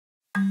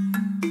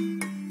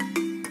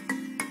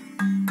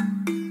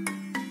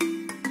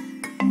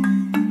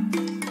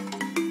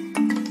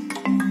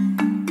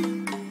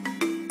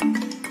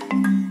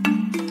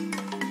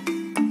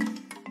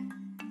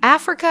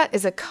Africa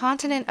is a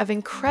continent of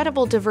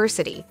incredible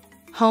diversity,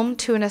 home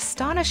to an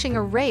astonishing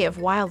array of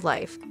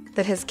wildlife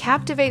that has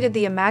captivated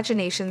the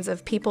imaginations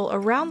of people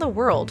around the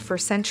world for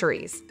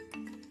centuries.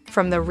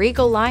 From the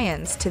regal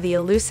lions to the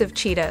elusive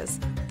cheetahs,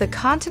 the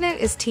continent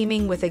is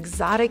teeming with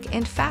exotic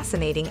and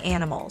fascinating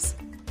animals.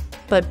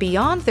 But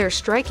beyond their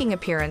striking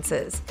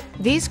appearances,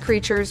 these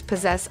creatures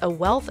possess a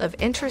wealth of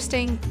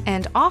interesting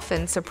and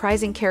often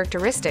surprising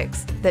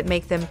characteristics that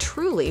make them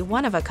truly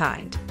one of a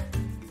kind.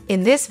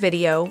 In this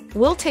video,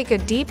 we'll take a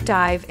deep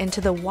dive into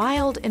the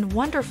wild and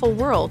wonderful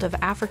world of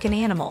African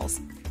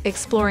animals,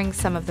 exploring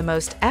some of the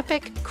most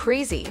epic,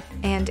 crazy,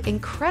 and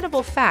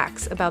incredible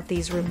facts about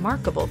these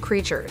remarkable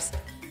creatures.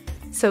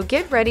 So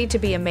get ready to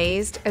be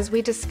amazed as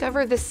we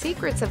discover the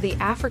secrets of the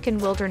African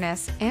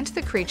wilderness and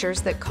the creatures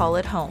that call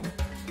it home.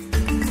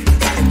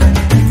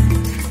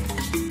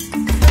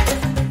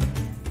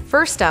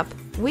 First up,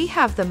 we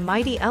have the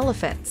mighty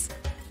elephants.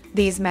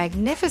 These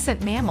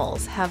magnificent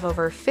mammals have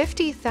over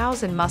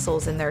 50,000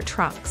 muscles in their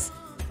trunks,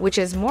 which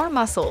is more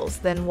muscles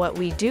than what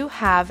we do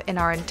have in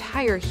our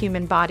entire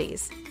human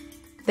bodies.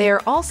 They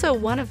are also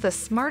one of the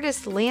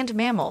smartest land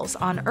mammals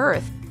on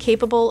Earth,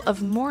 capable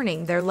of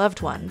mourning their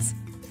loved ones.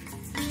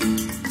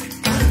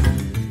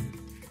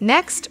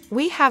 Next,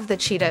 we have the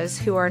cheetahs,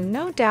 who are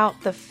no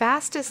doubt the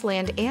fastest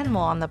land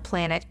animal on the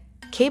planet,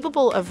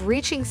 capable of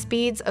reaching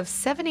speeds of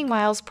 70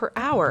 miles per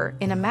hour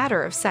in a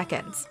matter of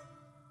seconds.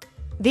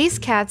 These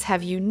cats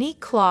have unique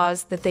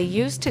claws that they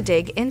use to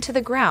dig into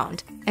the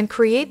ground and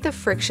create the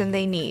friction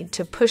they need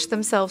to push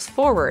themselves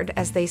forward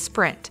as they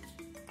sprint.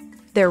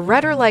 Their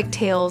rudder-like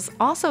tails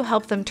also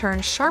help them turn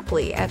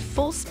sharply at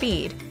full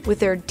speed, with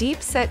their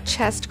deep-set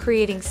chest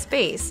creating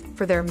space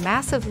for their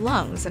massive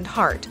lungs and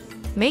heart,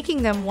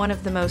 making them one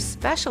of the most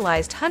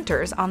specialized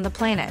hunters on the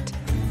planet.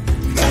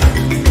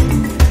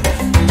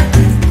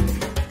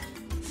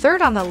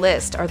 Third on the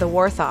list are the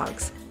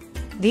warthogs.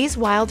 These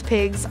wild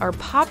pigs are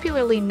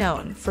popularly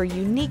known for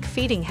unique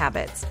feeding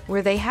habits,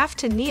 where they have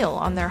to kneel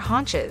on their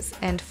haunches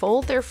and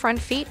fold their front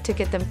feet to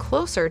get them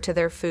closer to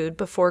their food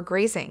before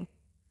grazing.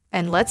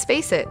 And let's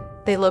face it,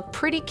 they look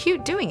pretty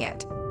cute doing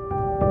it.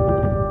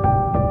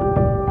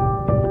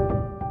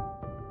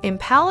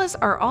 Impalas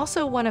are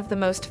also one of the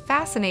most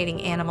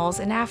fascinating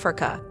animals in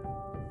Africa.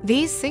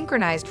 These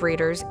synchronized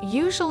breeders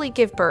usually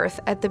give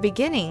birth at the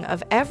beginning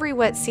of every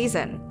wet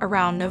season,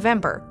 around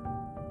November.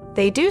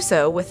 They do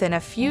so within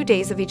a few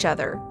days of each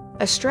other,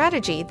 a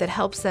strategy that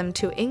helps them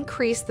to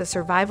increase the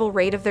survival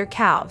rate of their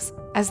calves,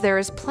 as there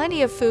is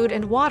plenty of food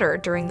and water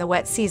during the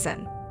wet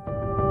season.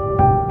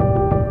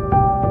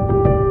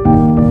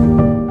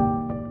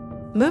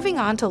 Moving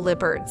on to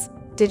leopards.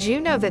 Did you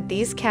know that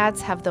these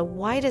cats have the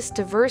widest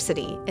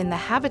diversity in the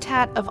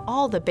habitat of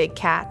all the big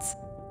cats?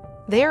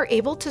 They are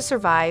able to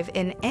survive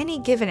in any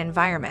given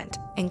environment,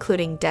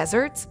 including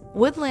deserts,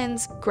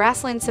 woodlands,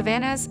 grassland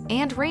savannas,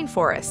 and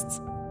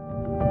rainforests.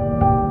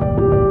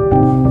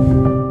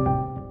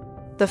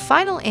 The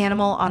final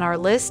animal on our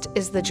list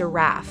is the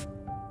giraffe.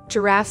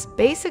 Giraffes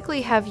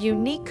basically have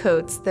unique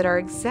coats that are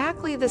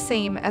exactly the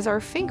same as our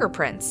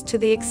fingerprints, to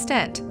the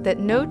extent that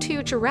no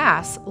two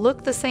giraffes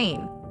look the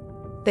same.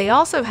 They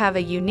also have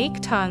a unique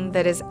tongue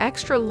that is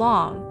extra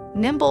long,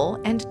 nimble,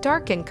 and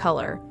dark in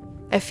color,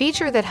 a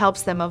feature that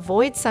helps them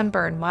avoid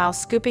sunburn while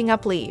scooping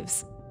up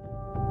leaves.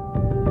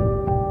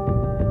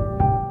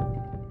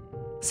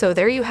 So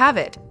there you have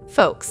it,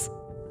 folks.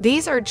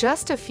 These are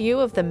just a few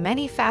of the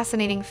many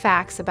fascinating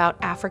facts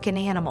about African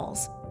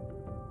animals.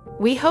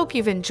 We hope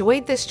you've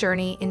enjoyed this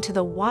journey into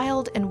the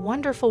wild and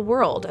wonderful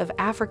world of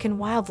African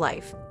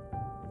wildlife.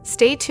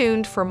 Stay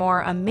tuned for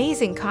more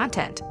amazing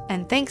content,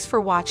 and thanks for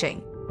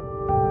watching.